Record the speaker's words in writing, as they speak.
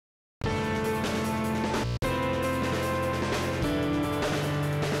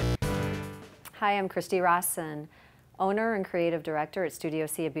Hi, I'm Christie Rawson, owner and creative director at Studio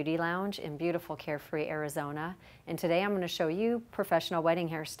C, a beauty lounge in beautiful Carefree, Arizona. And today I'm going to show you professional wedding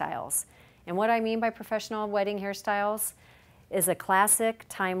hairstyles. And what I mean by professional wedding hairstyles is a classic,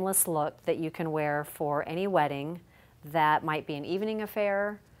 timeless look that you can wear for any wedding that might be an evening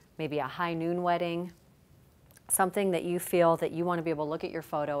affair, maybe a high noon wedding, something that you feel that you want to be able to look at your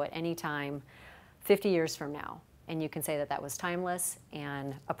photo at any time 50 years from now. And you can say that that was timeless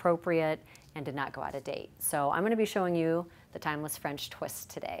and appropriate and did not go out of date. So I'm going to be showing you the timeless French twist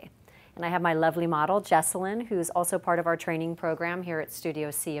today. And I have my lovely model, Jessalyn, who's also part of our training program here at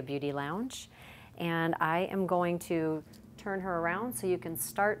Studio C, a beauty lounge. And I am going to turn her around so you can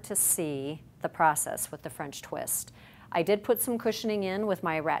start to see the process with the French twist. I did put some cushioning in with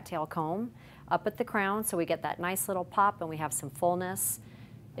my rat tail comb up at the crown so we get that nice little pop and we have some fullness.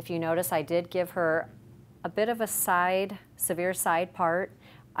 If you notice, I did give her a bit of a severe side part.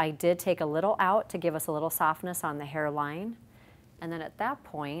 I did take a little out to give us a little softness on the hairline. And then at that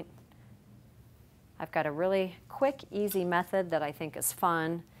point, I've got a really quick, easy method that I think is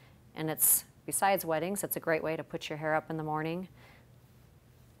fun. And it's, besides weddings, it's a great way to put your hair up in the morning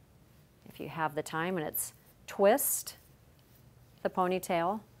if you have the time. And it's twist the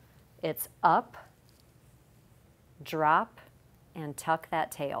ponytail. It's up, drop, and tuck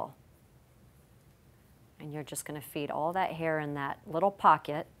that tail. And you're just going to feed all that hair in that little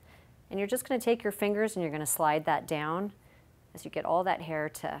pocket. And you're just going to take your fingers and you're going to slide that down as you get all that hair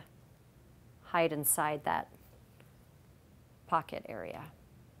to hide inside that pocket area.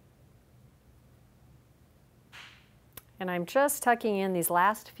 And I'm just tucking in these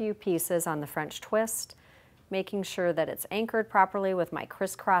last few pieces on the French twist, making sure that it's anchored properly with my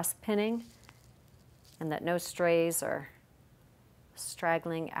crisscross pinning and that no strays are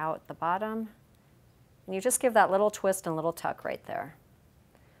straggling out the bottom. And you just give that little twist and little tuck right there.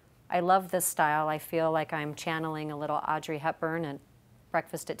 I love this style. I feel like I'm channeling a little Audrey Hepburn at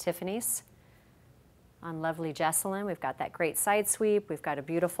Breakfast at Tiffany's. On lovely Jessalyn, we've got that great side sweep. We've got a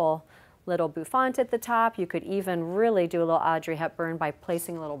beautiful little bouffant at the top. You could even really do a little Audrey Hepburn by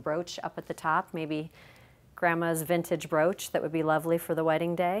placing a little brooch up at the top, maybe grandma's vintage brooch that would be lovely for the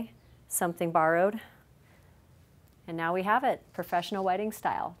wedding day, something borrowed. And now we have it, professional wedding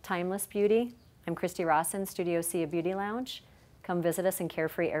style, timeless beauty. I'm Christie Rawson, Studio C, a beauty lounge. Come visit us in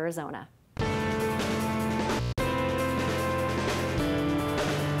Carefree, Arizona.